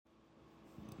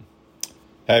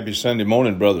Happy Sunday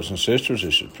morning, brothers and sisters.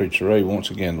 This is Preacher Ray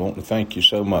once again. I want to thank you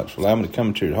so much for allowing me to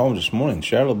come to your home this morning and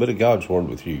share a little bit of God's Word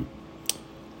with you.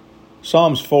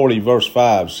 Psalms 40 verse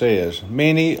 5 says,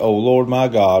 "Many, O Lord my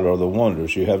God, are the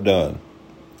wonders you have done.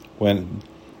 When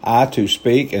I to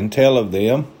speak and tell of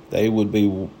them, they would be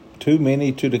too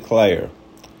many to declare."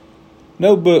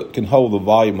 No book can hold the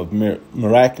volume of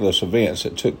miraculous events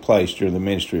that took place during the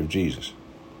ministry of Jesus.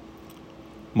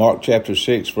 Mark chapter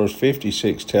 6 verse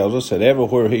 56 tells us that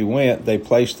everywhere he went, they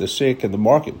placed the sick in the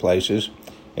marketplaces,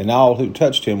 and all who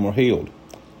touched him were healed.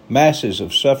 Masses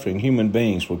of suffering human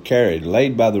beings were carried,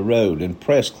 laid by the road, and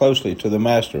pressed closely to the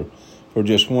Master for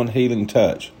just one healing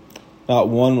touch. Not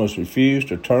one was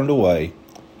refused or turned away.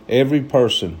 Every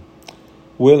person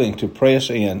willing to press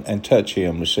in and touch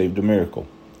him received a miracle.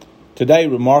 Today,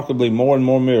 remarkably, more and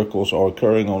more miracles are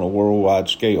occurring on a worldwide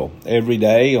scale. Every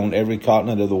day, on every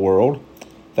continent of the world,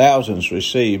 thousands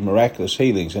receive miraculous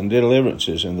healings and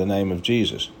deliverances in the name of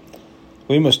Jesus.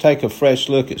 We must take a fresh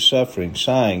look at suffering,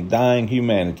 sighing, dying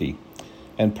humanity,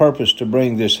 and purpose to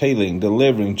bring this healing,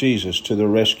 delivering Jesus to the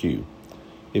rescue.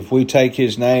 If we take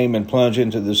his name and plunge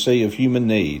into the sea of human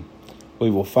need,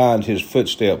 we will find his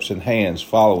footsteps and hands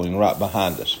following right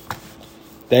behind us.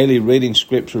 Daily reading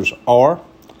scriptures are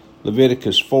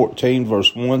Leviticus 14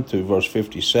 verse 1 through verse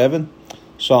 57,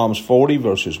 Psalms 40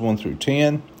 verses 1 through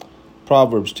 10,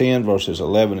 Proverbs 10 verses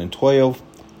 11 and 12,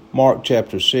 Mark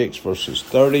chapter 6 verses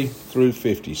 30 through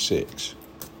 56.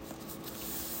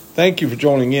 Thank you for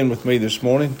joining in with me this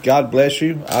morning. God bless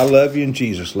you. I love you and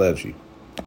Jesus loves you.